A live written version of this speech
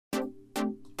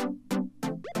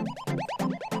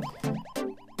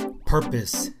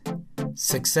purpose,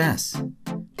 success,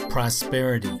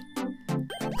 prosperity,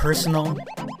 personal,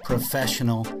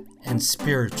 professional, and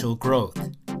spiritual growth.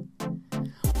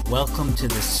 Welcome to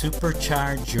the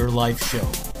Supercharge Your Life Show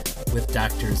with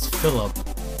Doctors Philip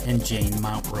and Jane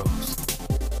Montrose.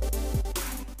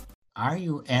 Are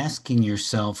you asking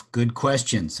yourself good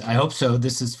questions? I hope so.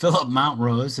 This is Philip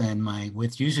Montrose and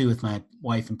usually with my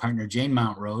wife and partner Jane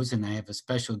Montrose, and I have a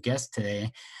special guest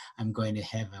today. I'm going to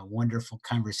have a wonderful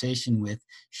conversation with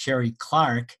Sherry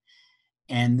Clark,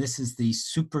 and this is the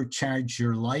Supercharge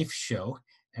Your Life Show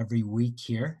every week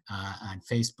here on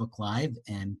Facebook Live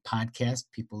and podcast,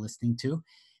 people listening to.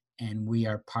 And we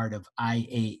are part of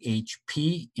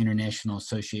IAHP, International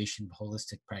Association of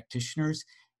Holistic Practitioners,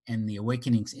 and the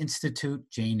Awakenings Institute.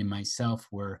 Jane and myself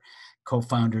were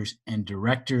co-founders and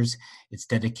directors. It's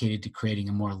dedicated to creating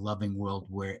a more loving world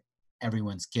where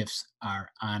everyone's gifts are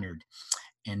honored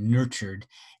and nurtured.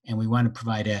 And we want to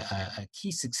provide a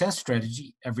key success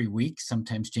strategy every week.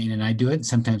 Sometimes Jane and I do it.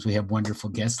 Sometimes we have wonderful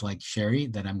guests like Sherry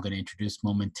that I'm going to introduce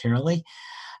momentarily.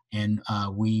 And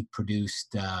we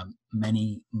produced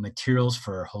many materials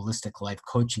for holistic life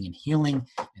coaching and healing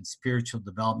and spiritual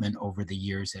development over the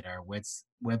years at our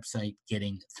website,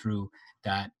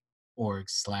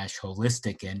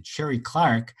 gettingthrough.org/holistic. And Sherry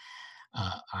Clark,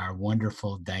 our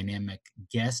wonderful dynamic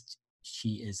guest,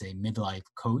 she is a midlife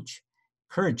coach,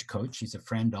 courage coach. She's a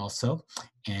friend also,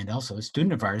 and also a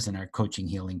student of ours in our coaching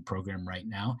healing program right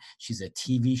now. She's a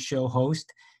TV show host,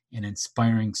 an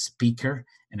inspiring speaker,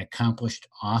 an accomplished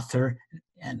author,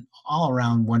 and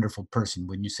all-around wonderful person,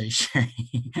 wouldn't you say,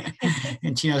 Sherry?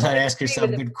 And she knows how to ask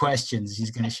herself good questions.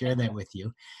 She's going to share that with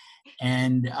you.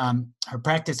 And her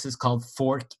practice is called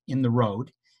Fork in the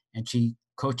Road, and she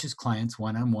coaches clients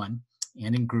one-on-one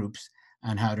and in groups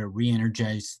on how to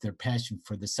re-energize their passion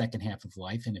for the second half of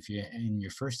life. And if you're in your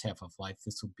first half of life,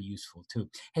 this will be useful too.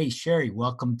 Hey, Sherry,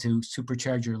 welcome to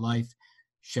Supercharge Your Life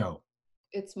Show.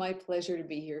 It's my pleasure to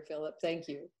be here, Philip. Thank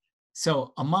you.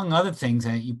 So among other things,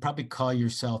 you probably call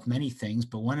yourself many things,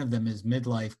 but one of them is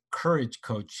midlife courage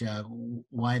coach.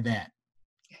 Why that?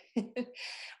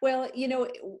 Well,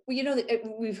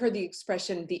 we've heard the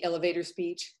expression, the elevator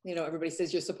speech. Everybody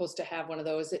says you're supposed to have one of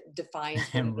those. It defines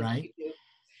what you do.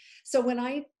 So when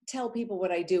I tell people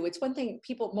what I do, it's one thing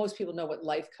most people know what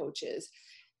life coach is.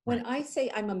 When I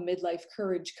say I'm a midlife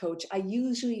courage coach, I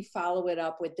usually follow it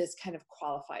up with this kind of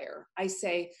qualifier. I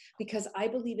say, because I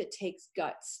believe it takes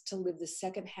guts to live the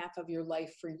second half of your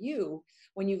life for you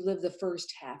when you live the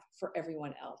first half for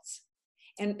everyone else.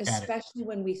 And especially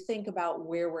when we think about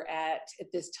where we're at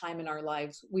this time in our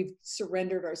lives, we've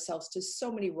surrendered ourselves to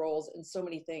so many roles and so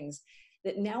many things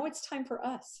that now it's time for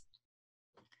us.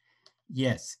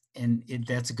 Yes, and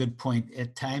that's a good point.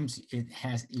 At times, you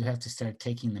have to start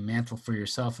taking the mantle for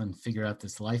yourself and figure out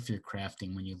this life you're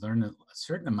crafting. When you learn a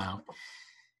certain amount,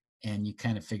 and you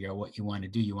kind of figure out what you want to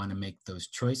do, you want to make those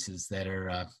choices that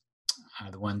are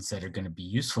the ones that are going to be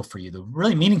useful for you, the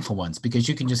really meaningful ones, because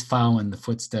you can just follow in the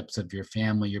footsteps of your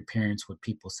family, your parents, what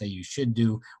people say you should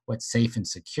do, what's safe and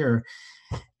secure,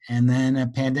 and then a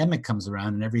pandemic comes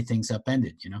around and everything's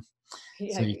upended.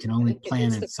 Yeah, so you can only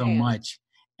plan it so much.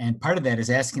 And part of that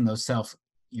is asking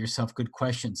yourself good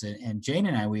questions. And Jane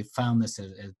and I, we've found this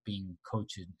as being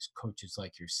coaches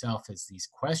like yourself, as these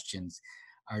questions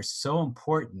are so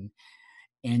important.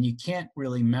 And you can't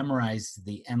really memorize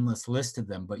the endless list of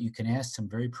them, but you can ask some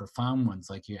very profound ones.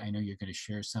 Like I know you're going to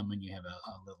share some, and you have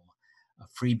a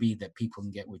freebie that people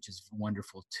can get, which is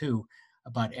wonderful too,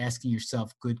 about asking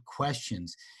yourself good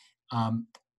questions.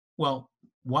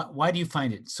 Why do you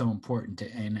find it so important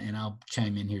and I'll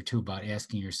chime in here too about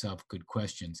asking yourself good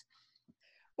questions?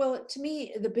 Well, to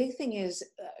me, the big thing is,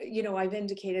 I've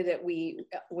indicated that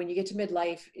when you get to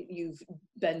midlife, you've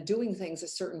been doing things a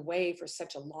certain way for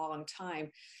such a long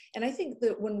time. And I think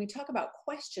that when we talk about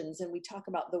questions and we talk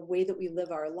about the way that we live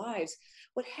our lives,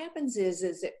 what happens is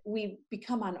that we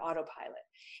become on autopilot.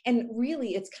 And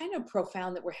really, it's kind of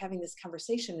profound that we're having this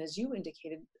conversation, as you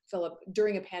indicated, Philip,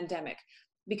 during a pandemic.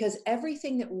 Because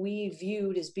everything that we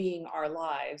viewed as being our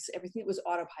lives, everything that was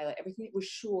autopilot, everything that was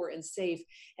sure and safe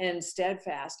and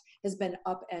steadfast has been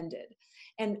upended.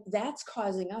 And that's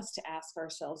causing us to ask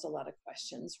ourselves a lot of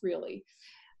questions, really.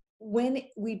 When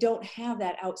we don't have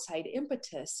that outside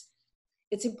impetus,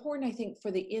 it's important, I think,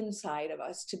 for the inside of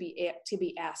us to be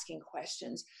asking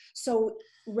questions. So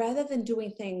rather than doing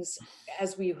things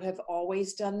as we have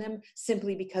always done them,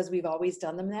 simply because we've always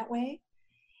done them that way,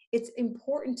 it's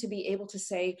important to be able to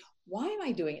say, why am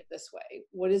I doing it this way?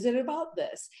 What is it about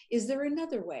this? Is there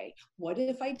another way? What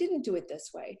if I didn't do it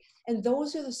this way? And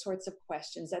those are the sorts of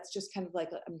questions. That's just kind of like,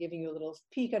 I'm giving you a little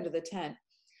peek under the tent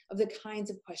of the kinds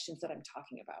of questions that I'm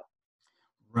talking about.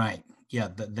 Right. Yeah,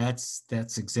 that's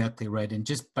exactly right. And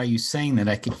just by you saying that,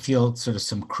 I could feel sort of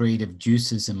some creative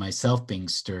juices in myself being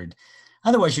stirred.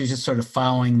 Otherwise, you're just sort of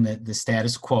following the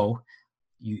status quo.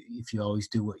 If you always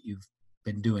do what you've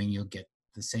been doing, you'll get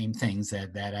the same things,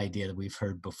 that idea that we've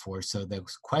heard before. So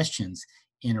those questions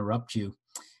interrupt you,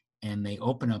 and they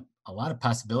open up a lot of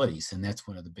possibilities. And that's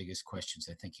one of the biggest questions,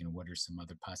 I think. What are some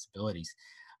other possibilities?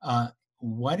 Uh,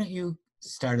 why don't you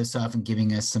start us off in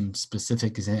giving us some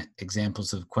specific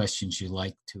examples of questions you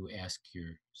like to ask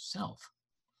yourself?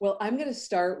 Well, I'm going to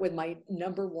start with my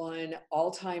number one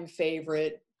all-time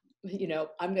favorite.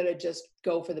 I'm going to just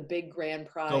go for the big grand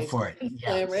Go prize, for it. Yeah.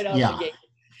 slam right out the Yeah. gate.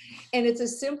 And it's a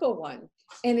simple one.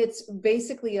 And it's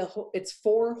basically it's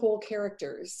 4 whole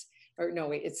characters. Or no,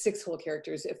 wait, it's 6 whole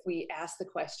characters if we ask the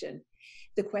question.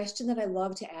 The question that I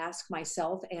love to ask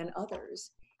myself and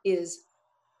others is,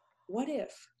 what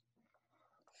if?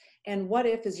 And what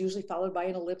if is usually followed by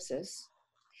an ellipsis,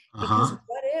 because Uh-huh.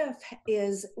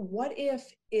 what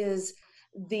if is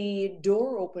the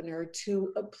door opener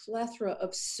to a plethora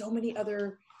of so many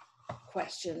other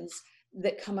questions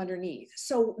that come underneath.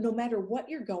 So no matter what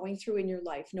you're going through in your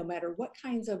life, no matter what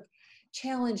kinds of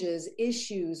challenges,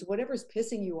 issues, whatever's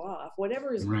pissing you off,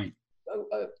 whatever's Right.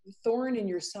 a thorn in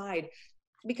your side,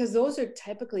 because those are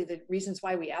typically the reasons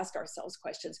why we ask ourselves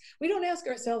questions. We don't ask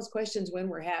ourselves questions when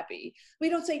we're happy. We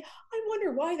don't say, I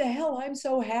wonder why the hell I'm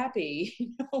so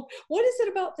happy. What is it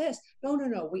about this?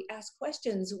 No. We ask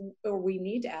questions, or we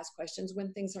need to ask questions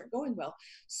when things aren't going well.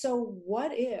 So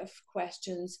what if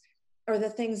questions are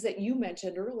the things that you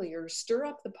mentioned earlier. Stir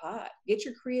up the pot, get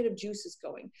your creative juices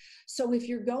going. So if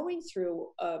you're going through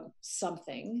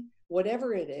something,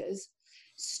 whatever it is,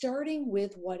 starting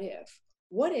with what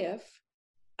if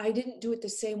I didn't do it the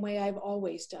same way I've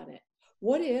always done it?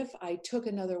 What if I took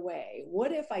another way?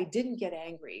 What if I didn't get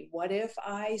angry? What if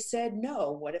I said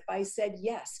no? What if I said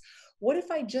yes? What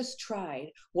if I just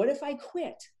tried? What if I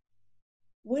quit?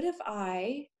 What if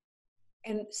I,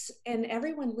 and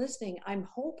everyone listening, I'm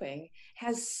hoping,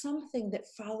 has something that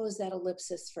follows that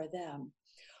ellipsis for them.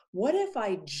 What if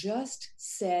I just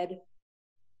said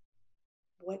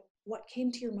what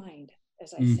came to your mind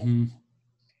as I said? Mm-hmm.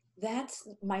 That's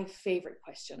my favorite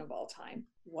question of all time.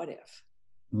 What if?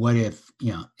 What if,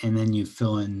 yeah, and then you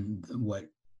fill in what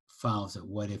follows it.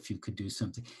 What if you could do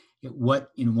something?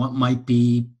 What might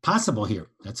be possible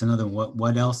here? That's another one.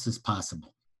 What else is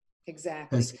possible?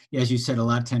 Exactly. Because as you said, a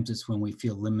lot of times it's when we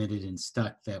feel limited and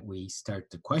stuck that we start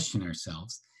to question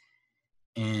ourselves,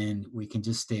 and we can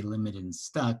just stay limited and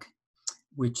stuck,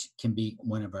 which can be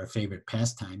one of our favorite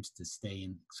pastimes, to stay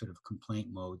in sort of complaint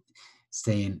mode,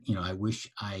 stay in, I wish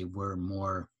I were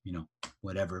more,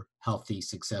 whatever, healthy,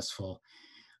 successful,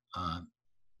 uh, Yes.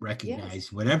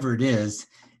 recognized, whatever it is.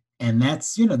 And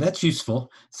that's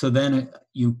useful. So then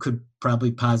you could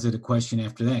probably posit a question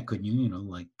after that, couldn't you?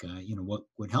 Like, what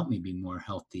would help me be more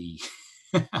healthy,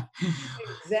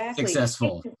 Exactly.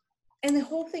 successful? And the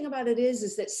whole thing about it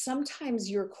is that sometimes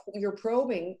your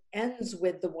probing ends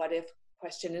with the what if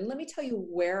question. And let me tell you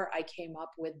where I came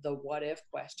up with the what if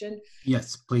question.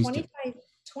 Yes, please do. 25,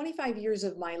 25 years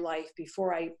of my life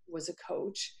before I was a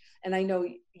coach, and I know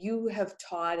you have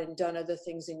taught and done other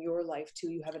things in your life too.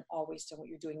 You haven't always done what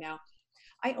you're doing now.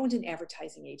 I owned an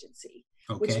advertising agency,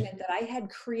 which Okay. meant that I had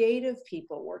creative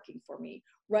people working for me,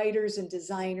 writers and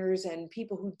designers and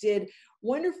people who did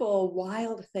wonderful,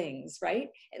 wild things, right?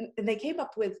 And they came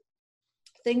up with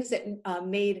things that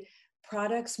made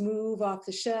products move off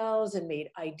the shelves and made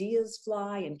ideas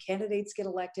fly and candidates get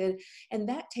elected. And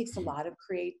that takes a lot of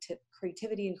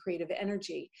creativity and creative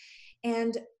energy.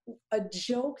 And a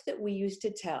joke that we used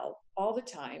to tell all the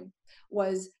time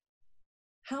was,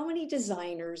 how many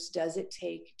designers does it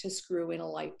take to screw in a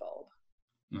light bulb?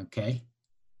 Okay.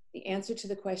 The answer to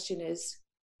the question is,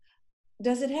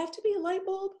 does it have to be a light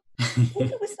bulb? What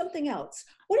if it was something else?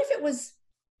 What if it was,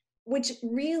 which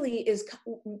really is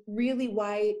really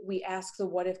why we ask the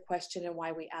what if question and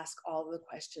why we ask all of the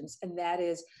questions. And that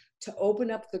is to open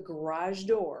up the garage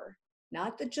door,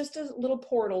 not just a little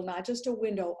portal, not just a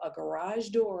window, a garage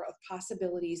door of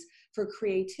possibilities for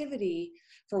creativity,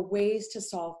 for ways to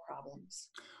solve problems.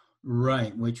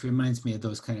 Right, which reminds me of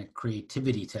those kind of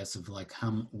creativity tests of like,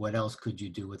 what else could you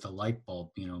do with a light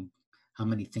bulb? How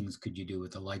many things could you do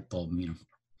with a light bulb?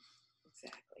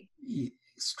 Exactly.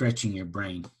 Stretching your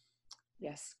brain.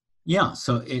 Yes. Yeah,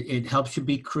 so it helps you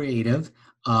be creative.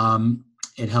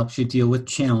 It helps you deal with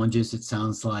challenges, it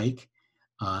sounds like.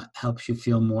 Helps you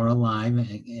feel more alive.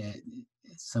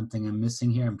 Something I'm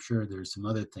missing here. I'm sure there's some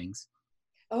other things.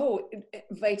 Oh,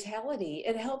 vitality.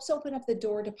 It helps open up the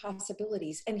door to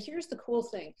possibilities. And here's the cool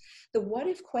thing. The what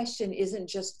if question isn't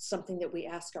just something that we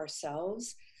ask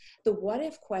ourselves. The what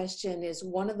if question is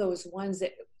one of those ones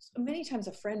that many times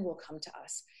a friend will come to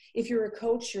us. If you're a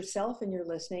coach yourself and you're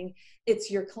listening,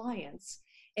 it's your clients.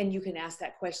 And you can ask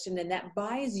that question, and that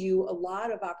buys you a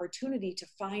lot of opportunity to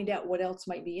find out what else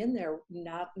might be in there,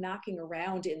 not knocking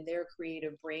around in their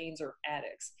creative brains or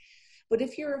attics. But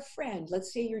if you're a friend,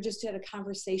 let's say you're just at a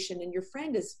conversation and your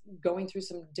friend is going through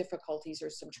some difficulties or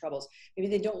some troubles. Maybe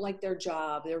they don't like their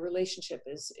job, their relationship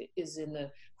is in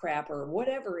the crap or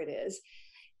whatever it is.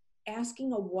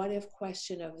 Asking a what if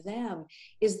question of them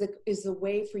is the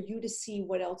way for you to see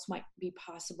what else might be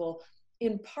possible,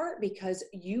 in part because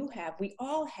we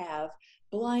all have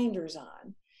blinders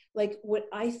on. Like, what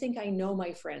I think I know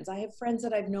my friends. I have friends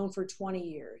that I've known for 20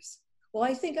 years. Well,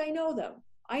 I think I know them.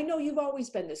 I know you've always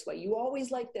been this way. You always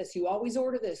like this. You always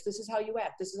order this. This is how you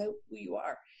act. This is who you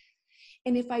are.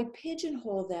 And if I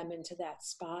pigeonhole them into that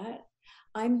spot,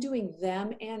 I'm doing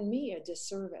them and me a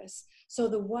disservice. So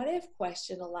the what if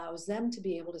question allows them to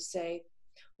be able to say,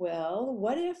 well,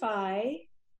 what if I,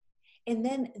 and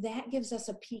then that gives us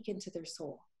a peek into their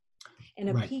soul and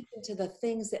a Right. peek into the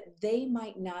things that they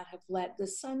might not have let the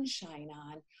sun shine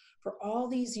on for all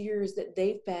these years that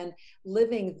they've been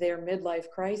living their midlife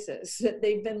crisis, that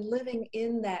they've been living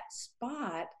in that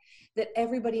spot that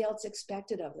everybody else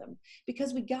expected of them.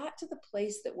 Because we got to the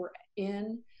place that we're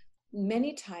in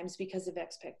many times because of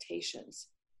expectations.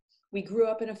 We grew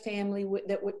up in a family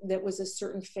that was a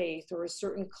certain faith or a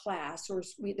certain class, or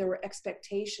there were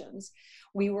expectations.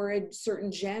 We were a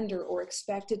certain gender or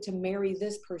expected to marry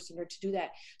this person or to do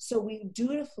that. So we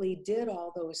dutifully did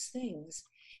all those things.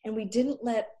 And we didn't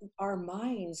let our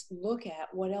minds look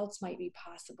at what else might be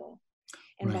possible.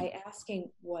 And Right. by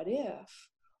asking, what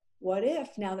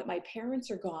if now that my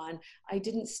parents are gone, I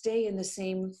didn't stay in the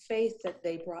same faith that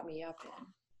they brought me up in?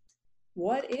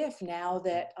 What if now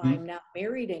that Mm. I'm not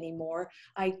married anymore,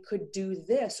 I could do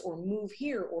this or move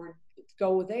here or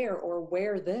go there or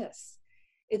wear this?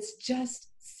 It's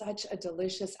just such a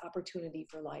delicious opportunity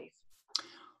for life.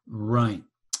 Right.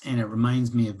 And it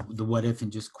reminds me of the what if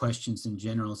and just questions in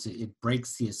general. So it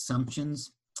breaks the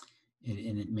assumptions,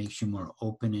 and it makes you more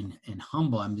open and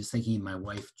humble. I'm just thinking of my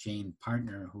wife, Jane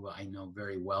Partner, who I know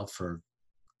very well for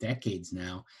decades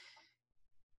now.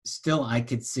 Still, I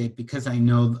could say, because I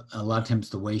know a lot of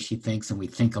times the way she thinks and we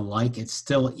think alike, it's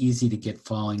still easy to get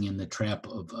falling in the trap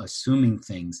of assuming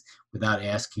things without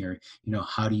asking her,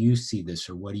 how do you see this?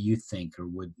 Or what do you think? Or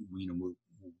would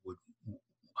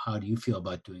how do you feel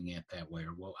about doing it that way?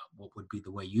 Or what would be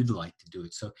the way you'd like to do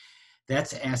it? So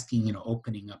that's asking,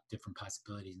 opening up different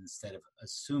possibilities instead of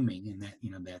assuming. And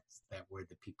that's that word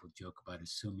that people joke about,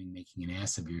 assuming, making an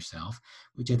ass of yourself,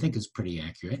 which I think is pretty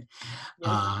accurate.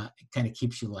 Yep. It kind of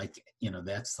keeps you like,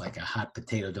 that's like a hot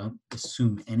potato. Don't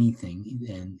assume anything.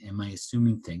 And am I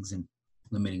assuming things? And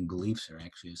limiting beliefs are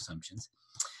actually assumptions.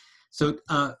 So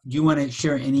do you want to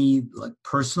share any like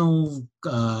personal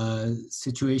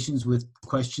situations with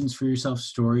questions for yourself,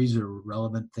 stories or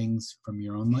relevant things from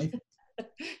your own life?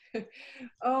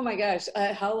 Oh my gosh.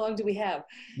 How long do we have?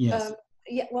 Yes. Um,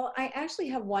 yeah, well, I actually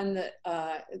have one that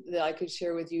I could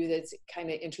share with you that's kind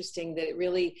of interesting, that it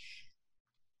really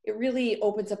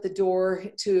opens up the door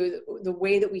to the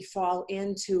way that we fall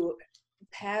into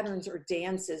patterns or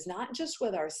dances, not just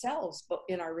with ourselves, but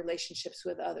in our relationships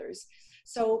with others.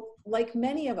 So like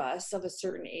many of us of a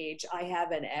certain age, I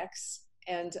have an ex,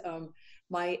 and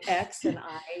my ex and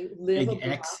I live a Big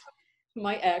block. X.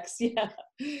 My ex, yeah.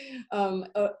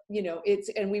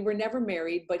 And we were never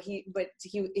married, but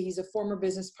he's a former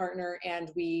business partner,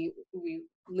 and we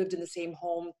lived in the same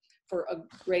home for a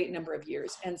great number of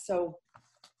years. And so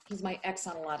he's my ex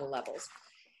on a lot of levels.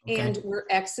 Okay. And we're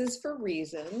exes for a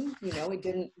reason.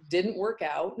 It didn't work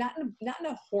out. Not in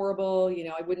a horrible,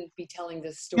 I wouldn't be telling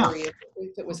this Yeah. story if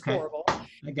it was Okay. horrible,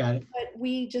 I got it. but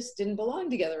we just didn't belong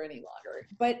together any longer.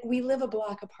 But we live a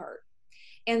block apart.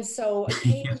 And so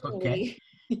Okay. occasionally,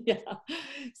 yeah.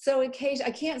 So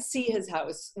occasionally, I can't see his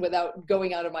house without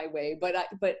going out of my way, but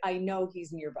I know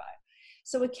he's nearby.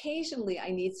 So occasionally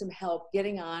I need some help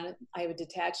getting on. I have a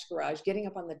detached garage, getting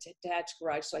up on the detached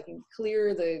garage so I can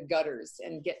clear the gutters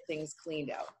and get things cleaned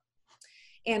out.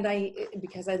 And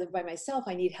because I live by myself,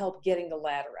 I need help getting the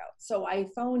ladder out. So I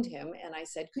phoned him and I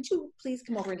said, could you please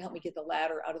come over and help me get the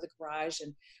ladder out of the garage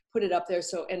and put it up there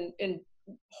and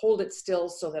hold it still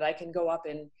so that I can go up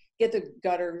and get the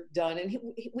gutter done. And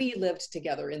we lived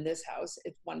together in this house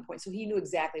at one point, so he knew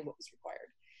exactly what was required.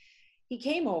 He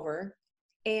came over,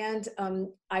 and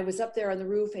I was up there on the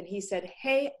roof, and he said,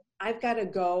 hey, I've got to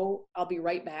go. I'll be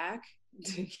right back.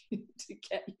 to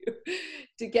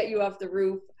get you off the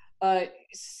roof.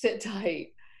 Sit tight.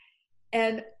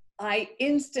 And I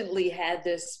instantly had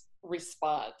this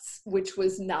response, which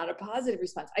was not a positive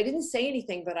response. I didn't say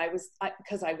anything, but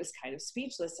because I was kind of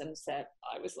speechless and said,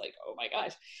 I was like, oh my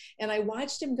gosh. And I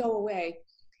watched him go away.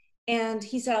 And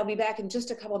he said, I'll be back in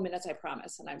just a couple of minutes, I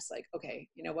promise. And I was like, okay,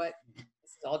 you know what? This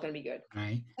is all going to be good.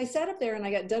 Right. I sat up there and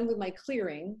I got done with my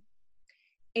clearing,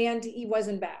 and he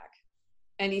wasn't back.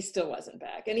 And he still wasn't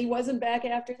back. And he wasn't back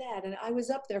after that. And I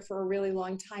was up there for a really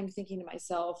long time thinking to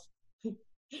myself,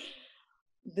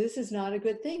 this is not a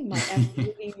good thing. My ex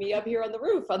is leaving me up here on the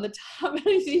roof, on the top.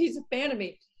 He's a fan of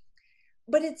me.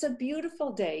 But it's a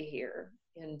beautiful day here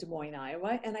in Des Moines,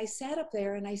 Iowa. And I sat up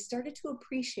there and I started to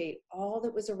appreciate all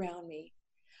that was around me.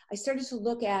 I started to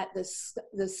look at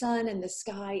the sun and the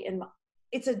sky, and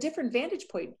it's a different vantage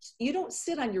point. You don't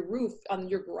sit on your roof, on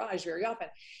your garage very often.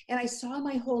 And I saw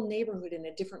my whole neighborhood in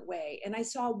a different way. And I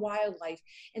saw wildlife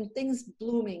and things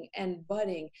blooming and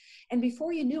budding. And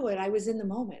before you knew it, I was in the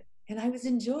moment and I was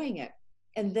enjoying it.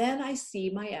 And then I see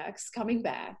my ex coming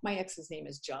back. My ex's name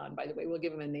is John, by the way. We'll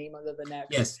give him a name other than X.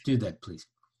 Yes, do that, please.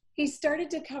 He started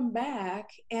to come back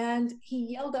and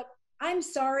he yelled up, I'm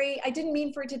sorry. I didn't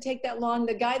mean for it to take that long.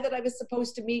 The guy that I was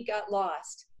supposed to meet got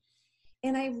lost.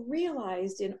 And I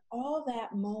realized in all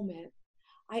that moment,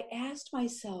 I asked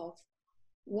myself,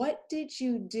 what did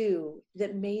you do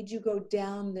that made you go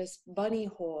down this bunny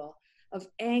hole of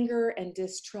anger and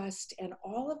distrust and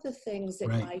all of the things that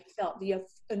Right. I felt, the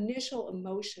initial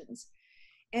emotions?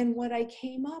 And what I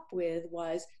came up with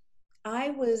was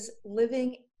I was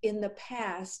living in the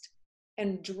past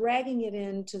and dragging it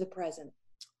into the present.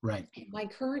 Right. My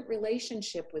current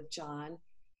relationship with John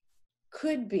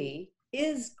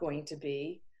is going to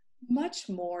be much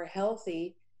more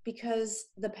healthy because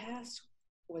the past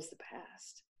was the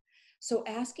past. So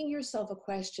asking yourself a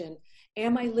question,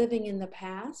 am I living in the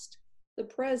past, the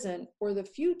present, or the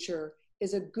future,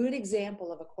 is a good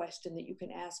example of a question that you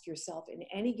can ask yourself in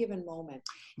any given moment.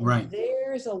 And right.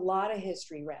 There's a lot of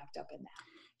history wrapped up in that.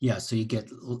 Yeah. So you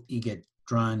get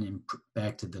drawn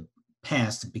back to the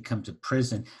past. It becomes a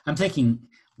prison. I'm thinking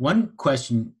one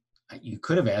question you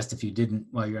could have asked if you didn't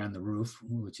while you're on the roof,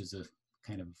 which is a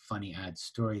kind of funny, odd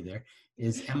story there,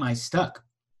 is, am I stuck?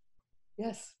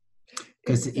 Yes.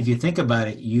 Because if you think about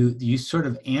it, you sort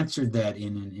of answered that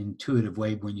in an intuitive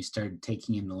way when you started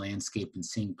taking in the landscape and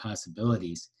seeing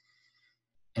possibilities.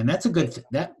 And that's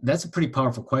that's a pretty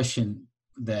powerful question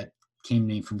that came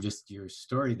to me from just your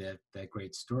story, that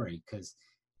great story, because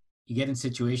you get in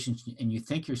situations and you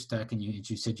think you're stuck, and as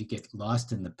you said, you get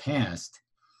lost in the past.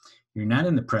 You're not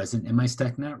in the present. Am I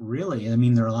stuck? Not really. I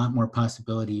mean, there are a lot more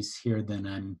possibilities here than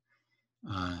I'm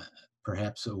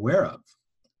perhaps aware of.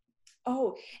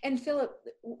 Oh, and Philip,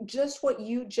 just what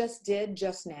you just did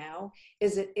just now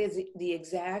is the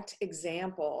exact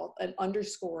example, an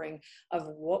underscoring of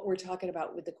what we're talking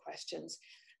about with the questions.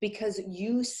 Because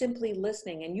you simply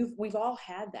listening, and we've all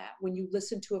had that. When you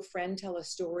listen to a friend tell a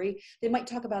story, they might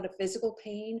talk about a physical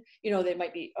pain. They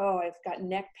might be, oh, I've got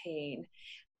neck pain.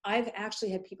 I've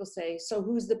actually had people say, so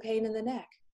who's the pain in the neck?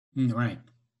 Right.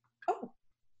 Oh,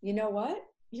 you know what?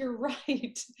 You're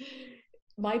right.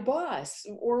 My boss,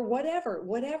 or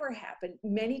whatever happened.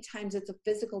 Many times it's a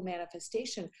physical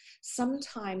manifestation.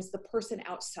 Sometimes the person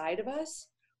outside of us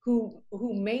who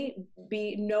may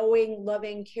be knowing,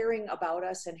 loving, caring about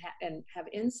us and have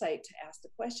insight to ask the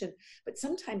question, but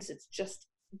sometimes it's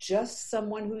just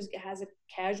someone who has a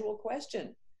casual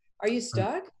question. Are you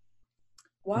stuck?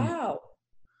 Wow.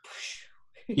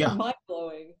 Yeah. Mind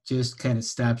blowing. Just kind of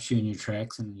stops you in your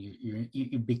tracks, and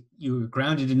you're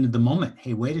grounded into the moment.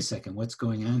 Hey, wait a second, what's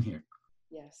going on here?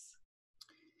 Yes.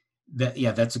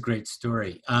 That's a great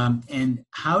story. And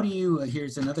how do you?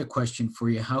 Here's another question for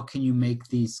you. How can you make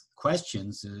these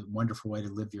questions a wonderful way to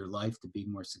live your life, to be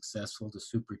more successful, to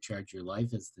supercharge your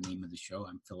life? Is the name of the show.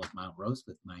 I'm Philip Montrose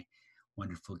with my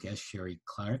wonderful guest Sherry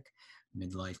Clark,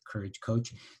 midlife courage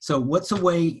coach. So what's a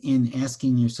way in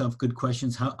asking yourself good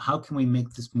questions? How can we make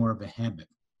this more of a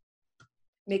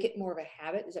Make it more of a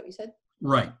habit? Is that what you said?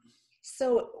 Right.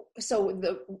 So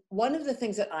one of the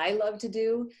things that I love to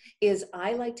do is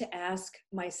I like to ask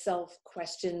myself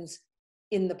questions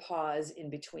in the pause in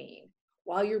between.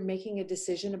 While you're making a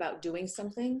decision about doing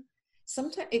something,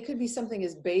 sometimes it could be something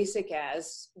as basic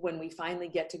as when we finally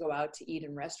get to go out to eat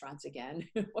in restaurants again,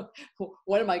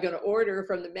 what am I going to order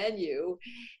from the menu?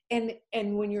 And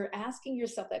when you're asking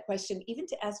yourself that question, even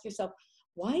to ask yourself,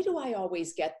 why do I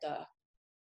always get the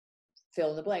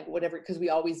fill in the blank, whatever, because we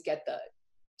always get the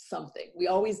something. We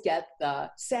always get the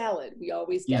salad. We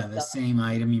always get the same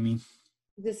item, you mean?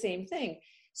 The same thing.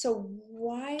 So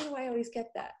why do I always get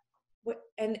that?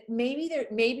 and maybe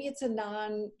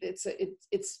it's a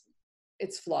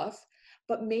it's fluff,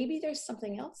 but maybe there's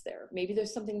something else there. Maybe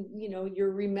there's something,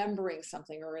 you're remembering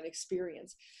something or an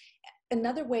experience.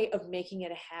 Another way of making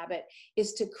it a habit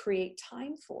is to create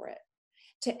time for it,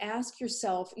 to ask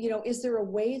yourself, is there a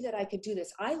way that I could do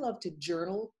this? I love to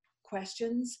journal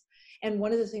questions. And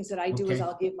one of the things that I do is Okay.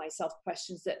 I'll give myself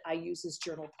questions that I use as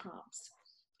journal prompts.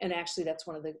 And actually, that's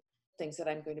one of the things that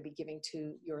I'm going to be giving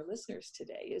to your listeners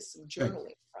today is some Good.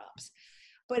 journaling prompts.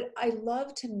 But I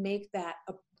love to make that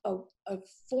a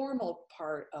formal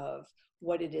part of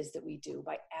what it is that we do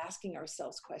by asking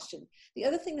ourselves questions. The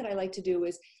other thing that I like to do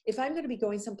is if I'm going to be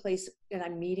going someplace and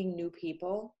I'm meeting new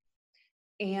people,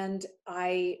 and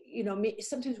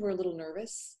sometimes we're a little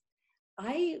nervous,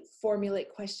 I formulate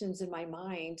questions in my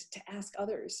mind to ask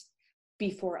others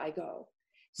before I go.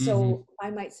 Mm-hmm. So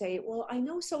I might say, well, I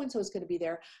know so-and-so is going to be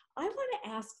there. I want to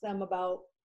ask them about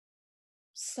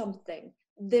something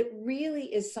that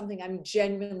really is something I'm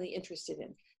genuinely interested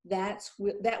in. That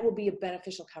will be a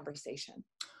beneficial conversation.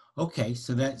 Okay,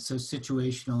 so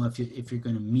situational. If you're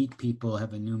going to meet people,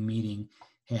 have a new meeting,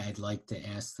 hey, I'd like to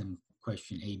ask them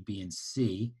question A, B, and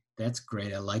C. That's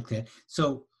great. I like that.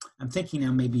 So I'm thinking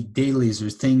now maybe daily. Is there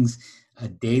things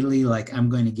daily like I'm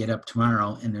going to get up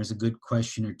tomorrow and there's a good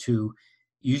question or two.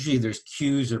 Usually there's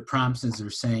cues or prompts as they're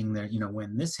saying that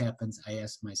when this happens, I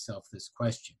ask myself this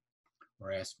question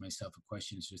or ask myself a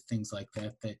question. Is there things like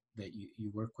that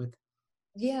you work with?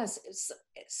 Yes.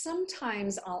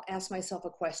 Sometimes I'll ask myself a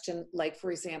question, like,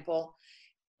 for example,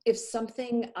 if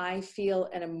something I feel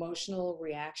an emotional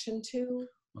reaction to,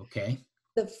 Okay.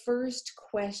 the first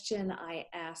question I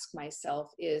ask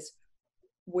myself is,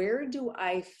 where do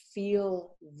I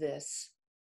feel this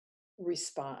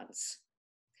response?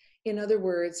 In other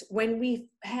words, when we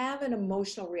have an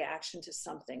emotional reaction to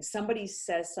something, somebody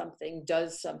says something,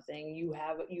 does something, you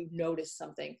notice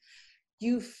something,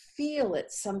 you feel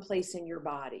it someplace in your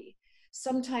body.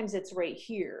 Sometimes it's right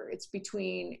here. It's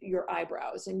between your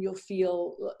eyebrows, and you'll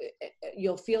feel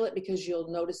it because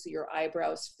you'll notice that your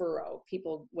eyebrows furrow.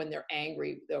 People, when they're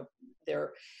angry,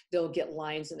 they'll get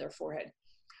lines in their forehead.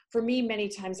 For me, many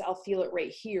times I'll feel it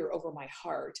right here over my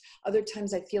heart. Other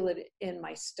times I feel it in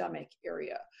my stomach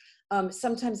area.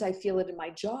 Sometimes I feel it in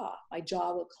my jaw. My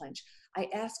jaw will clench. I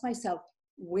ask myself,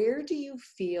 where do you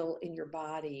feel in your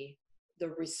body the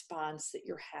response that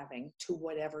you're having to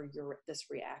whatever this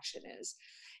reaction is?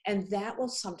 And that will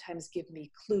sometimes give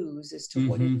me clues as to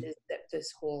what it is that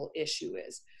this whole issue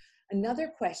is.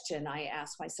 Another question I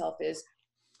ask myself is,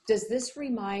 does this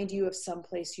remind you of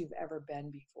someplace you've ever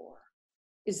been before?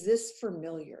 Is this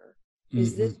familiar?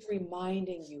 Is this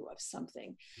reminding you of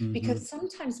something? Because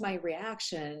sometimes my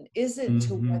reaction isn't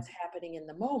to what's happening in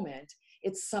the moment.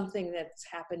 It's something that's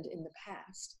happened in the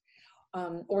past,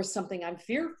 or something I'm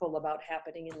fearful about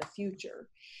happening in the future.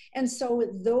 And so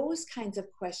those kinds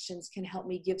of questions can help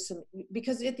me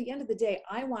because at the end of the day,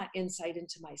 I want insight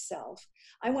into myself.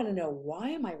 I want to know, why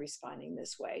am I responding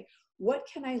this way? What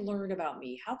can I learn about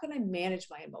me? How can I manage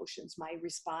my emotions, my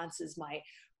responses,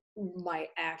 my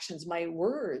actions, my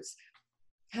words?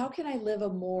 How can I live a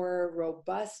more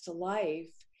robust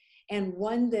life, and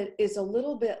one that is a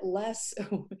little bit less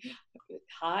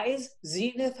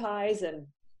zenith highs and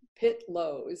pit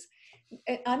lows?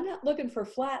 And I'm not looking for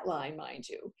flat line, mind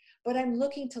you, but I'm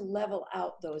looking to level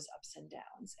out those ups and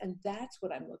downs. And that's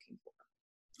what I'm looking for.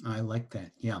 I like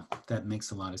that. Yeah, that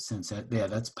makes a lot of sense.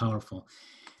 That's powerful.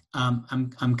 I'm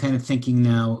kind of thinking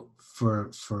now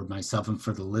for myself and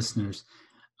for the listeners,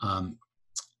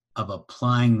 of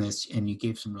applying this, and you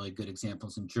gave some really good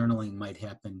examples. And journaling might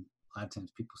happen. A lot of times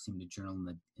people seem to journal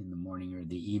in the morning or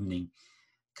the evening.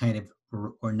 Kind of,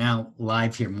 we're now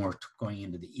live here more going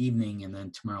into the evening, and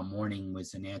then tomorrow morning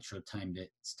was a natural time to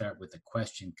start with a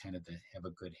question, kind of to have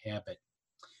a good habit.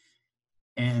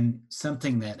 And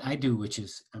something that I do, which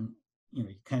is,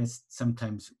 you kind of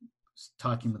sometimes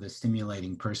talking with a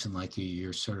stimulating person like you,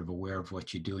 you're sort of aware of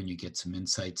what you do and you get some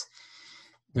insights.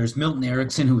 There's Milton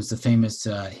Erickson, who was the famous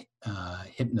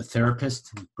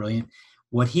hypnotherapist, brilliant.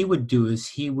 What he would do is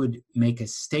he would make a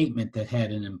statement that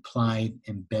had an implied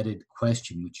embedded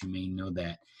question, which you may know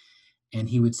that. And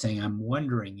he would say, I'm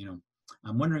wondering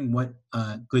what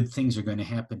good things are going to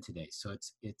happen today. So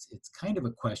it's kind of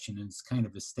a question and it's kind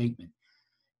of a statement.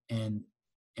 And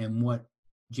what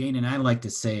Jane and I like to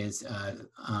say is,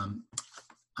 I'm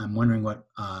wondering what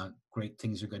great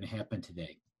things are going to happen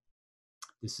today.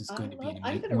 This is going to be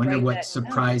amazing. I wonder what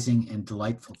surprising and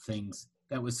delightful things.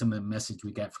 That was some of the message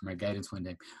we got from our guidance one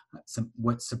day.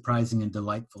 What surprising and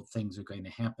delightful things are going to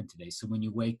happen today. So when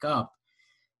you wake up,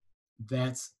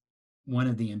 that's one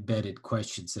of the embedded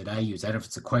questions that I use. I don't know if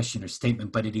it's a question or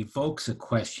statement, but it evokes a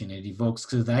question. It evokes,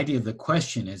 because the idea of the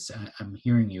question is, I'm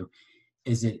hearing you,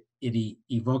 is it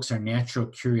evokes our natural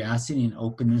curiosity and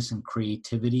openness and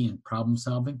creativity and problem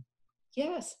solving.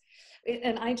 Yes.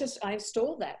 And I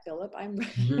stole that, Philip.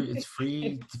 It's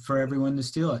free for everyone to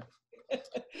steal it.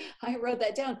 I wrote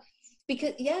that down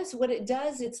because yes, what it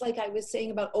does, it's like I was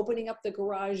saying about opening up the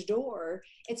garage door.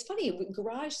 It's funny,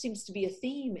 garage seems to be a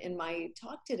theme in my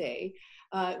talk today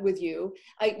with you.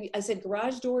 I said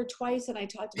garage door twice, and I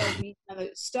talked about being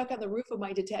stuck on the roof of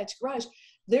my detached garage.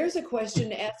 There's a question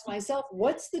to ask myself: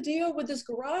 what's the deal with this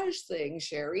garage thing,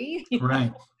 Sherry?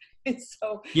 Right.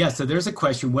 So yeah. So there's a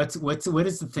question. What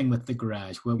is the thing with the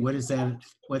garage? What is that?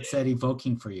 What's that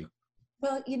evoking for you?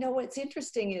 well, what's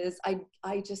interesting is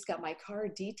I just got my car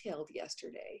detailed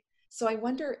yesterday. So I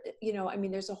wonder, I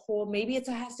mean, there's a whole, maybe it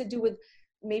has to do with,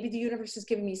 maybe the universe is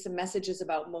giving me some messages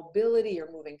about mobility or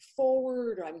moving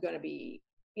forward, or I'm going to be,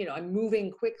 I'm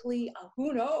moving quickly.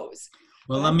 Who knows?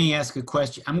 Well, let me ask a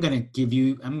question. I'm going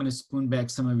to spoon back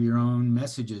some of your own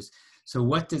messages. So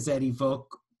what does that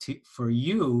evoke for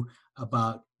you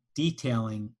about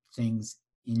detailing things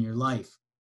in your life?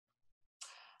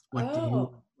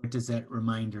 What does that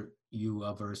reminder you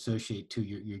of or associate to?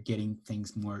 You're getting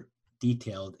things more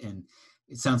detailed, and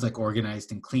it sounds like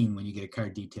organized and clean when you get a car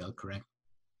detailed, correct?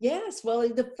 Yes. Well,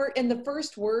 the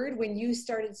first word, when you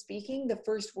started speaking, the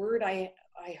first word I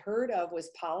heard of was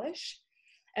polish.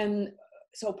 And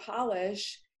so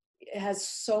polish has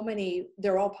so many,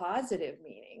 they're all positive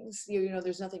meanings.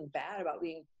 There's nothing bad about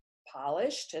being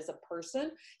polished as a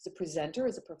person, as a presenter,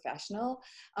 as a professional.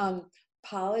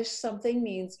 Polish something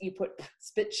means you put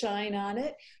spit shine on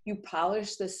it. You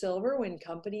polish the silver when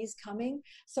company's coming.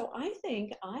 So I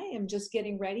think I am just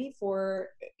getting ready for,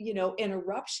 an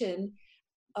eruption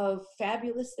of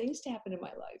fabulous things to happen in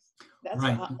my life. That's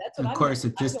right. That's what of I'm course,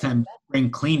 at this time, spring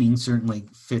cleaning certainly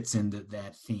fits into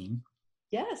that theme.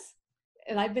 Yes.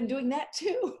 And I've been doing that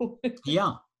too.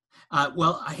 yeah.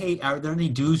 Well, hey, are there any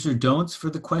do's or don'ts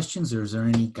for the questions, or is there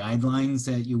any guidelines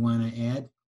that you want to add?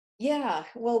 Yeah,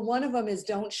 well, one of them is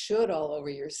don't should all over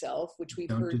yourself, which we've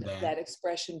Don't heard that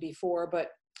expression before. But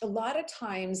a lot of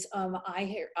times,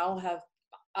 I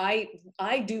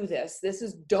do this. This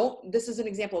is an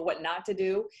example of what not to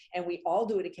do, and we all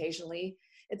do it occasionally.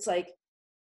 It's like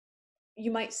you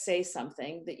might say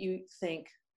something that you think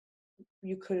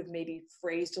you could have maybe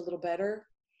phrased a little better,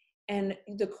 and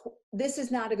this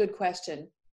is not a good question.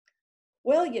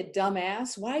 Well, you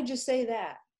dumbass, why'd you say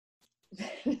that?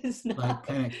 It's not like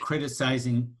kind of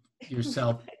criticizing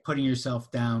yourself, right. Putting yourself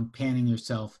down, panning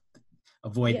yourself.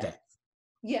 Avoid that.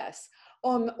 Yes.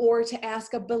 Or to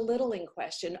ask a belittling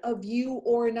question of you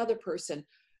or another person.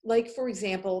 Like, for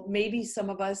example, maybe some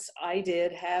of us, I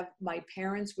did have, my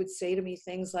parents would say to me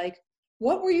things like,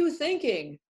 what were you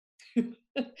thinking?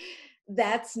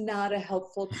 That's not a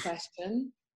helpful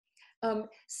question.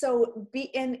 So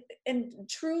and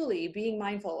truly being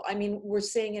mindful. I mean, we're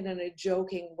saying it in a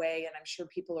joking way, and I'm sure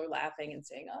people are laughing and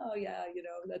saying, oh yeah,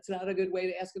 that's not a good way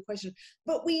to ask a question,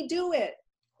 but we do it.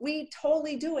 We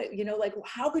totally do it. Like,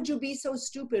 how could you be so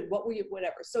stupid? What were you,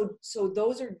 whatever. So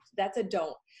that's a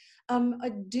don't.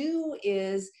 A do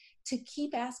is to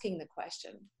keep asking the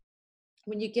question.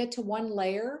 When you get to one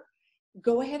layer,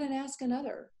 go ahead and ask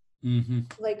another. Mm-hmm.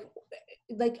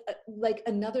 Like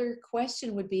another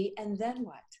question would be, and then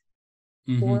what?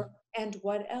 Mm-hmm. Or, and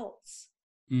what else?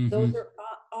 Mm-hmm. Those are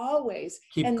always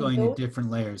keep going to different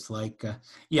layers. Like,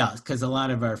 because a lot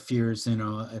of our fears,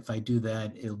 if I do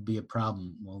that, it'll be a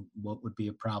problem. Well, what would be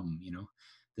a problem?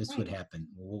 This right. would happen.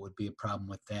 Well, what would be a problem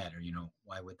with that? Or,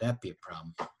 why would that be a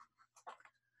problem?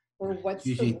 Or what's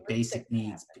usually basic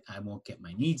needs. I won't get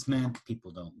my needs met. People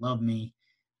don't love me.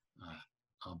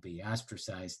 I'll be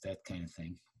ostracized, that kind of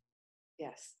thing.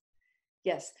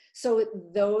 Yes. So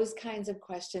those kinds of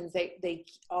questions, they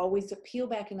always peel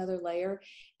back another layer.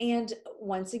 And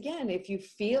once again, if you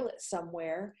feel it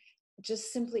somewhere,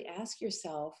 just simply ask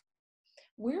yourself,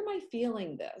 where am I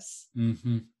feeling this?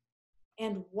 Mm-hmm.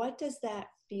 And what does that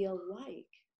feel like?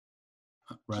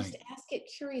 Right. Just ask it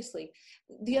curiously.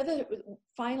 The other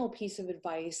final piece of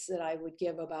advice that I would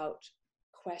give about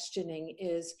questioning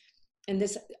is, and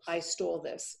this, I stole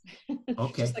this.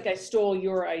 Okay. Just like I stole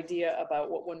your idea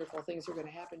about what wonderful things are going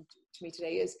to happen to me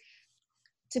today, is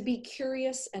to be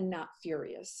curious and not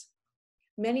furious.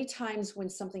 Many times when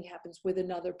something happens with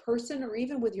another person or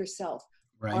even with yourself,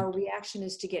 right. Our reaction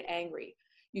is to get angry.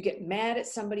 You get mad at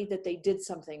somebody that they did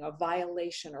something, a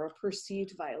violation or a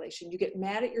perceived violation. You get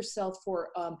mad at yourself for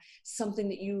something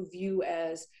that you view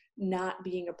as not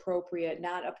being appropriate,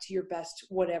 not up to your best,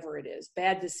 whatever it is,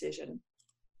 bad decision.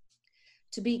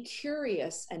 To be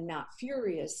curious and not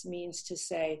furious means to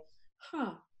say,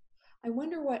 huh, I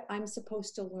wonder what I'm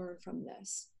supposed to learn from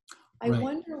this. I Right.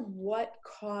 wonder what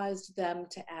caused them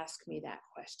to ask me that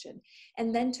question.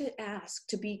 And then to ask,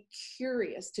 to be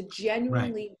curious, to Right.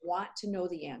 genuinely want to know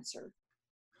the answer.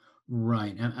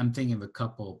 Right. I'm thinking of a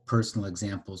couple personal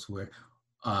examples where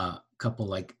a couple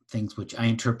like things which I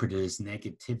interpreted as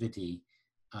negativity,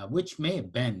 which may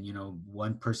have been,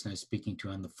 one person I was speaking to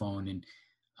on the phone, and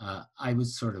I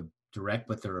was sort of direct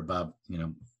with her about,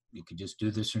 you could just do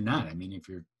this or not. I mean, if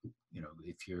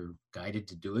you're guided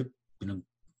to do it,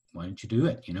 why don't you do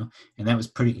it? And that was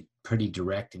pretty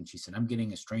direct. And she said, I'm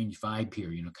getting a strange vibe here,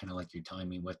 kind of like you're telling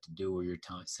me what to do, or you're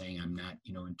saying I'm not,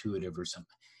 intuitive or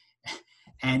something.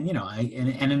 And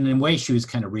and in a way she was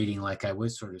kind of reading like I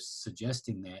was sort of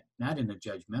suggesting that, not in a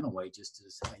judgmental way, just to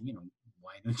say,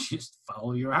 why don't you just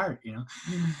follow your heart?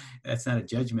 That's not a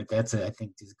judgment. I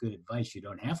think is good advice. You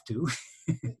don't have to.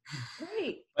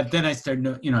 Right. But then I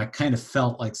started, I kind of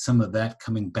felt like some of that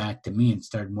coming back to me, and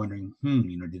started wondering,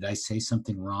 did I say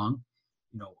something wrong?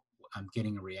 I'm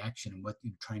getting a reaction, and what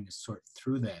you're trying to sort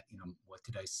through that, what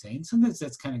did I say? And sometimes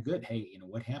that's kind of good. Hey,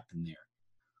 what happened there?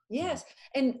 Yes.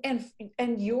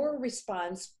 And your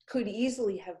response could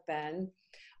easily have been,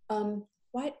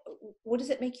 what does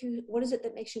it make you, what is it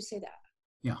that makes you say that?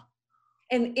 Yeah.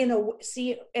 And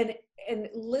and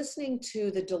listening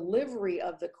to the delivery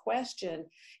of the question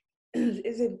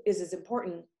is as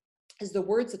important as the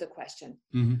words of the question.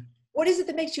 Mm-hmm. What is it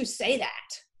that makes you say that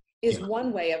is Yeah.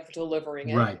 one way of delivering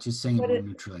it. Right. Just saying it more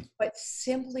neutrally. But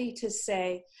simply to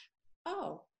say,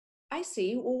 oh, I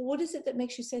see. Well, what is it that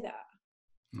makes you say that?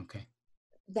 Okay.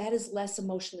 That is less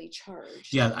emotionally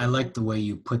charged. Yeah, I like the way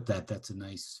you put that. That's a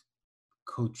nice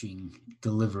coaching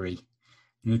delivery,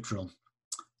 neutral,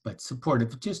 but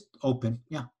supportive, just open.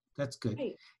 Yeah, that's good.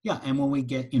 Right. Yeah, and when we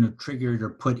get triggered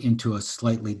or put into a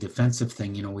slightly defensive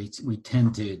thing, we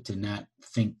tend to not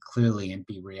think clearly and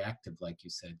be reactive, like you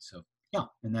said. So yeah,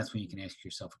 and that's when you can ask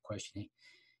yourself a question.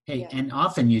 Hey, Yeah. and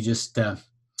often you just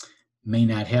may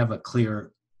not have a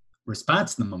clear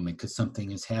response in the moment because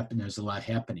something has happened. There's a lot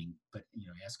happening, but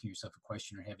asking yourself a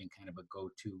question or having kind of a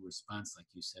go-to response, like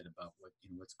you said, about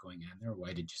what's going on there.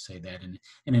 Why did you say that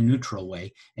in a neutral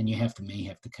way? And you may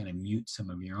have to kind of mute some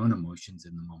of your own emotions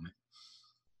in the moment.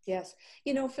 Yes.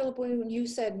 Philip, when you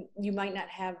said you might not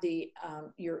have the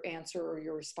your answer or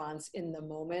your response in the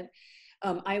moment,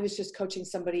 I was just coaching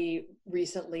somebody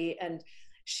recently, and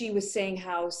she was saying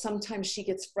how sometimes she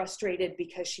gets frustrated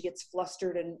because she gets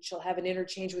flustered, and she'll have an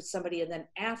interchange with somebody, and then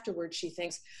afterwards she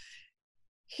thinks,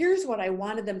 here's what I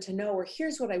wanted them to know, or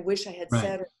here's what I wish I had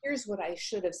said, or here's what I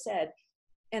should have said.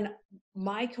 And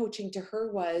my coaching to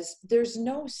her was, there's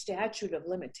no statute of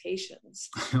limitations.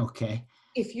 Okay.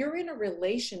 If you're in a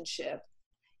relationship,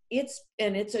 it's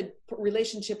a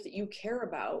relationship that you care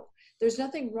about, there's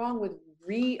nothing wrong with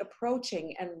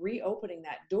reapproaching and reopening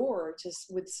that door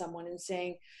with someone and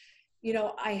saying,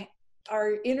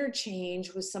 our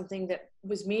interchange was something that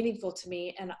was meaningful to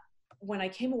me, and when I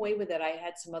came away with it, I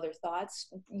had some other thoughts.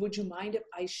 Would you mind if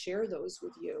I share those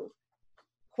with you?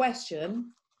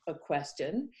 Question.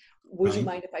 Would you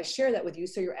mind if I share that with you?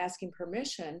 So you're asking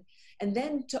permission. And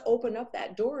then to open up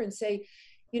that door and say,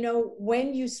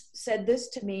 when you said this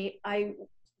to me, I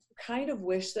kind of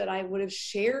wish that I would have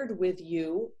shared with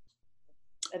you,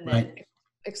 and then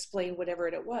explain whatever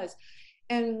it was.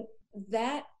 And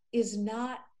that is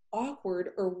not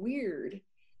awkward or weird.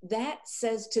 That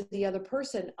says to the other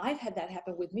person, I've had that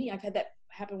happen with me. I've had that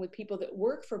happen with people that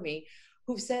work for me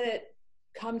who've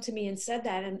come to me and said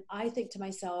that. And I think to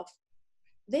myself,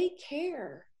 they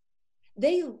care.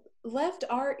 They left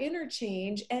our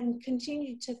interchange and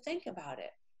continued to think about it.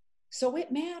 So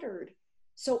it mattered.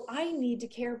 So I need to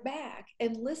care back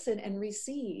and listen and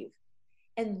receive.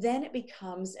 And then it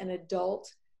becomes an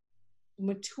adult,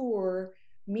 mature,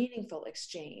 meaningful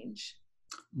exchange.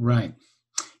 Right.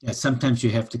 Yeah, sometimes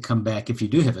you have to come back, if you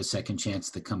do have a second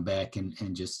chance, to come back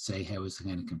and just say, hey, I was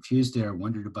kind of confused there. I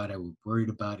wondered about it. I was worried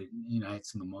about it. I had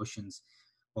some emotions.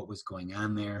 What was going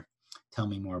on there? Tell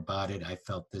me more about it. I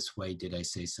felt this way. Did I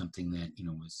say something that,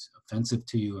 was offensive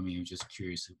to you? I mean, I'm just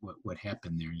curious what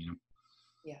happened there,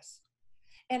 Yes.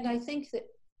 And I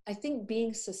think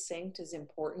being succinct is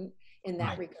important in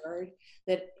that regard,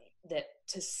 that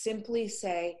to simply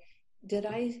say, did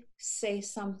I say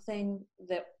something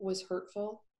that was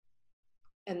hurtful?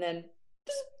 And then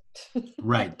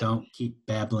right. Don't keep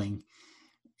babbling,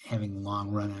 having long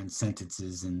run-on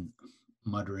sentences and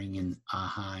muttering and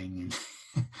ahhing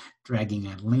and dragging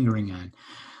on, lingering on.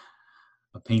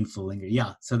 a painful linger.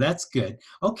 Yeah, so that's good.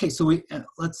 Okay, so we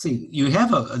let's see. You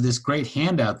have this great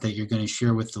handout that you're going to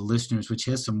share with the listeners, which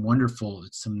has some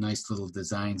nice little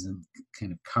designs and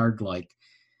kind of card-like,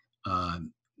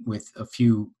 with a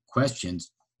few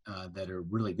questions that are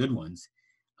really good ones.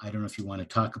 I don't know if you want to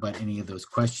talk about any of those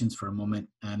questions for a moment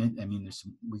on it. I mean,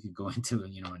 we could go into,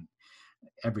 and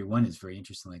every one is very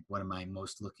interesting. Like, what am I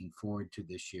most looking forward to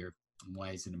this year? And why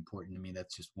is it important to me?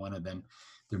 That's just one of them.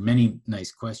 There are many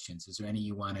nice questions. Is there any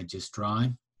you want to just draw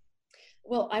on?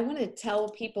 Well, I want to tell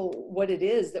people what it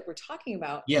is that we're talking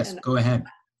about. Yes, And go ahead.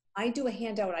 I do a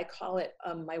handout. I call it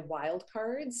my wild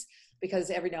cards,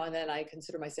 because every now and then I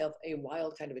consider myself a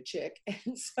wild kind of a chick.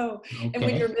 And so, and when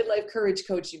Okay. you're a midlife courage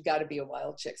coach, you've got to be a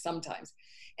wild chick sometimes.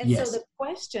 And so Yes. the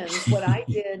questions, what I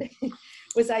did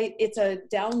was it's a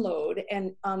download,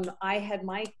 and I had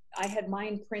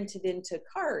mine printed into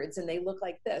cards, and they look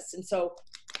like this. And so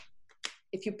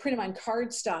if you print them on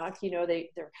cardstock,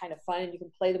 they're kind of fun, and you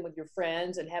can play them with your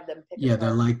friends and have them pick a Yeah,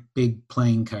 they're card. like big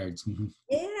playing cards. Mm-hmm.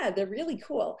 Yeah, they're really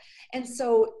cool. And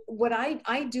so what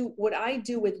I do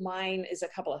with mine is a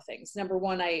couple of things. Number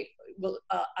one, I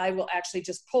will actually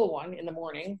just pull one in the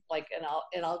morning,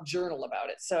 and I'll journal about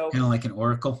it. So Kind of like an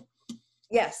oracle.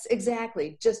 yes,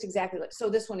 exactly, just exactly. So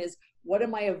this one is, what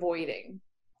am I avoiding?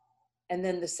 And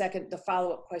then the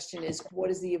follow-up question is, what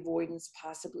is the avoidance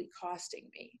possibly costing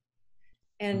me?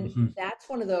 And Mm-hmm. that's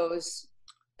one of those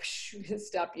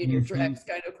stop you in your Mm-hmm. tracks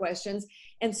kind of questions.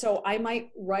 And so I might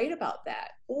write about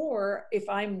that. Or if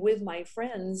I'm with my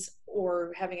friends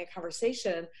or having a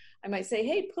conversation, I might say,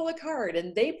 hey, pull a card,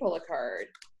 and they pull a card.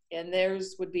 And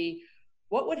theirs would be,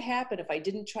 what would happen if I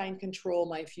didn't try and control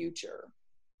my future?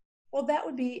 Well, that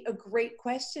would be a great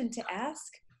question to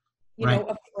ask, Right.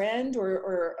 a friend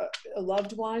or a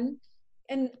loved one,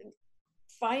 and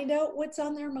find out what's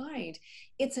on their mind.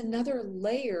 It's another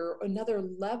layer, another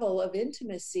level of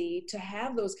intimacy to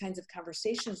have those kinds of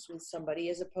conversations with somebody,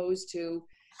 as opposed to,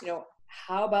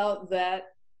 how about that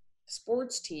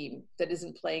sports team that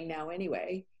isn't playing now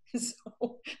anyway?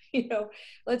 So,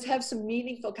 let's have some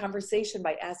meaningful conversation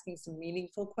by asking some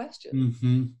meaningful questions.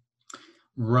 Mm-hmm.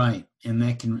 Right. And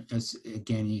that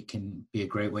again, you can be a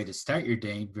great way to start your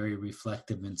day, very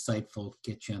reflective, insightful,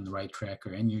 get you on the right track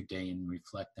or end your day and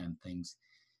reflect on things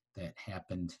that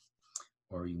happened,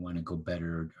 or you want to go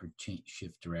better or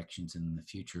shift directions in the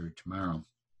future or tomorrow.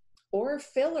 Or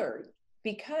filler,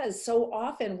 because so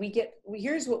often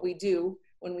here's what we do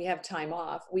when we have time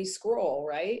off, we scroll,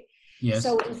 right? Yes.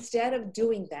 So instead of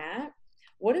doing that,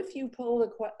 what if you pulled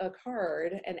a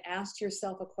card and asked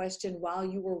yourself a question while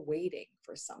you were waiting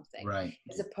for something? Right.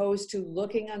 As opposed to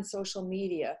looking on social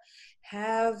media,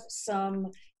 have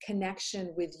some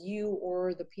connection with you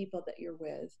or the people that you're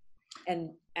with,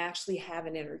 and actually have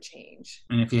an interchange.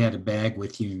 And if you had a bag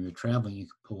with you and you're traveling, you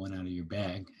could pull one out of your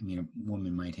bag. I mean, a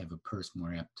woman might have a purse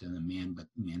more apt than a man, but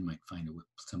a man might find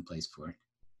someplace for it.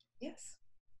 Yes.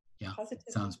 Yeah,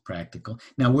 Positively. sounds practical.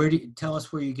 Now, tell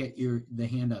us where you get the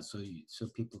handout so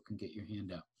people can get your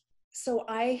handout. So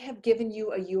I have given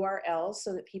you a URL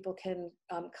so that people can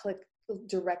click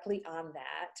directly on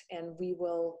that, and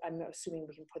I'm assuming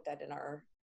we can put that in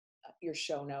your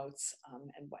show notes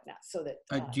and whatnot, so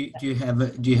that. Do you have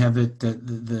it? Do you have it?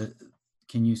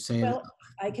 Can you say Well,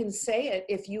 it? I can say it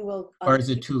if you will. Or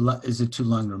is it too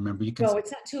long to remember? You can. No,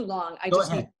 it's not too long.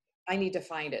 I need to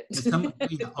find it.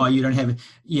 Oh, you don't have it.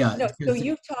 Yeah. No, so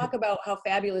you talk about how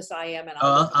fabulous I am, and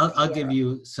I'll give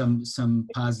you some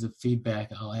positive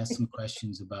feedback. I'll ask some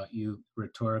questions about you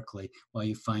rhetorically while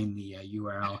you find the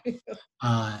URL.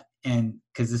 And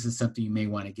because this is something you may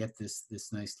want to get this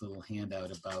nice little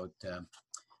handout about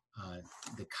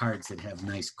the cards that have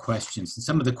nice questions. And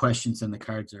some of the questions on the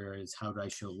cards is, how do I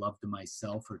show love to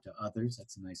myself or to others?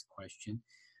 That's a nice question.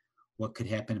 What could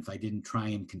happen if I didn't try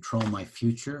and control my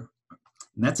future?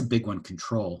 And that's a big one,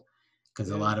 control, because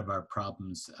a lot of our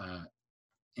problems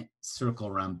circle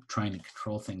around trying to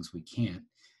control things we can't.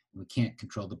 We can't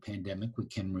control the pandemic. We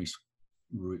can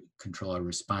control our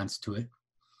response to it.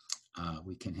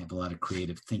 We can have a lot of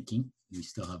creative thinking. We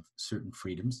still have certain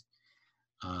freedoms.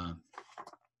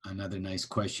 Another nice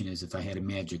question is, if I had a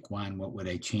magic wand, what would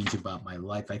I change about my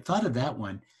life? I thought of that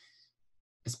one,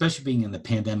 especially being in the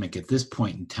pandemic at this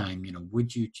point in time.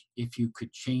 Would you, if you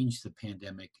could change the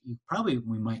pandemic,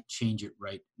 we might change it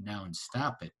right now and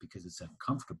stop it because it's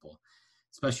uncomfortable,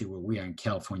 especially where we are in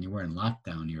California. We're in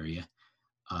lockdown area.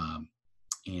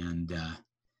 And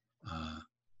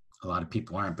a lot of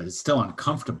people aren't, but it's still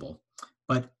uncomfortable.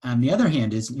 But on the other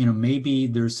hand is, maybe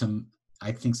there's some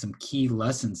key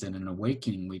lessons in an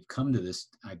awakening. We've come to this,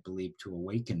 I believe, to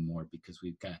awaken more, because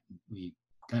we've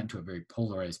gotten to a very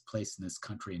polarized place in this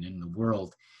country and in the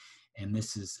world. And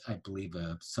this is, I believe,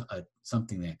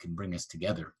 something that can bring us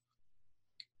together.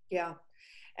 Yeah,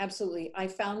 absolutely. I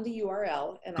found the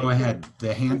URL and Go ahead.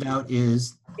 The handout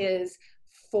is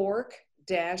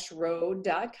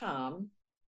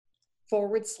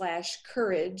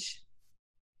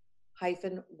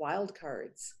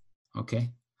fork-road.com/courage-wildcards. okay.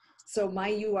 So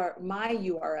my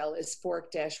URL is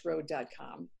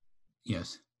fork-road.com.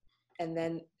 Yes. And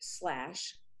then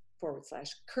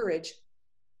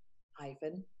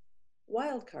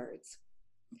 /courage-wildcards.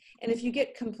 And if you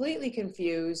get completely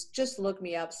confused, just look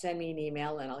me up, send me an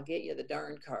email, and I'll get you the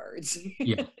darn cards.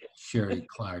 Yeah, Sherry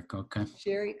Clark. Okay.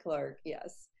 Sherry Clark,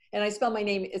 yes. And I spell my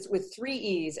name, it's with 3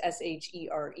 E's,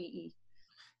 Sheree.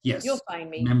 Yes. You'll find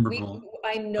me. Memorable.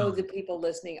 I know the people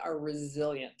listening are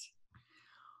resilient.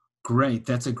 Great.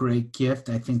 That's a great gift.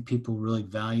 I think people really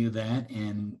value that.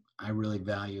 And I really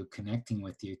value connecting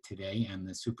with you today on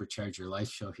the Supercharge Your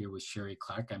Life show here with Sherry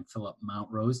Clark. I'm Philip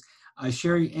Mountrose.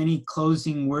 Sherry, any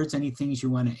closing words, any things you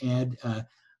want to add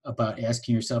about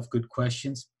asking yourself good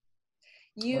questions?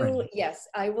 Yes,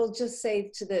 I will just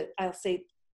say I'll say,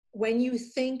 when you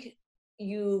think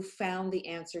you found the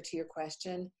answer to your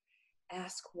question,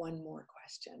 ask one more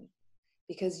question,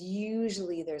 because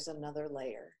usually there's another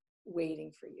layer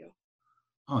waiting for you.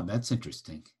 Oh, that's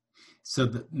interesting.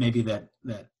 So maybe that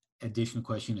additional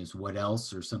question is what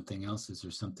else, or something else? Is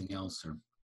there something else? Or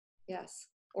yes,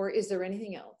 or is there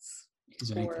anything else? Is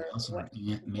there anything else? Or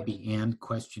maybe and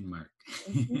question mark.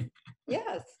 Mm-hmm.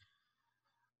 Yes.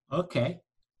 Okay.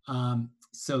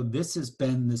 So this has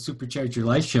been the Supercharge Your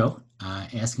Life show,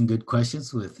 asking good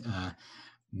questions with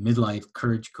midlife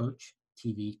courage coach,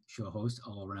 TV show host,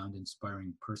 all around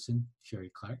inspiring person,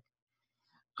 Sherry Clark.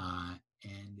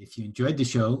 And if you enjoyed the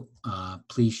show,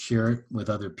 please share it with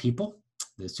other people,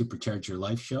 the Supercharge Your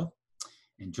Life show,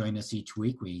 and join us each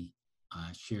week. We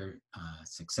share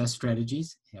success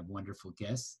strategies, have wonderful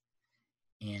guests.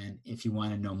 And if you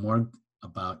want to know more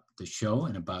about the show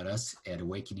and about us at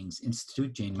Awakenings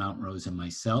Institute, Jane Mountrose and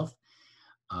myself,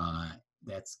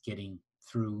 that's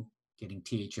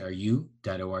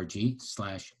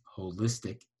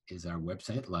gettingthru.org/holistic is our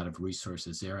website. A lot of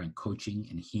resources there on coaching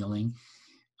and healing,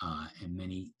 and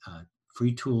many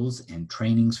free tools and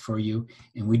trainings for you.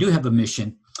 And we do have a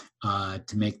mission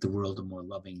to make the world a more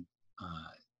loving,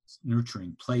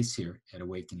 nurturing place here at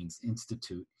Awakenings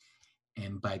Institute.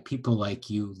 And by people like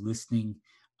you listening,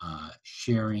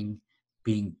 sharing,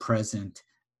 being present,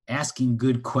 asking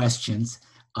good questions,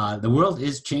 the world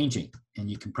is changing,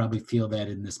 and you can probably feel that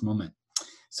in this moment.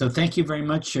 So thank you very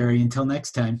much, Sherry. Until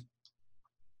next time.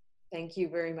 Thank you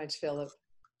very much, Philip.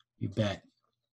 You bet.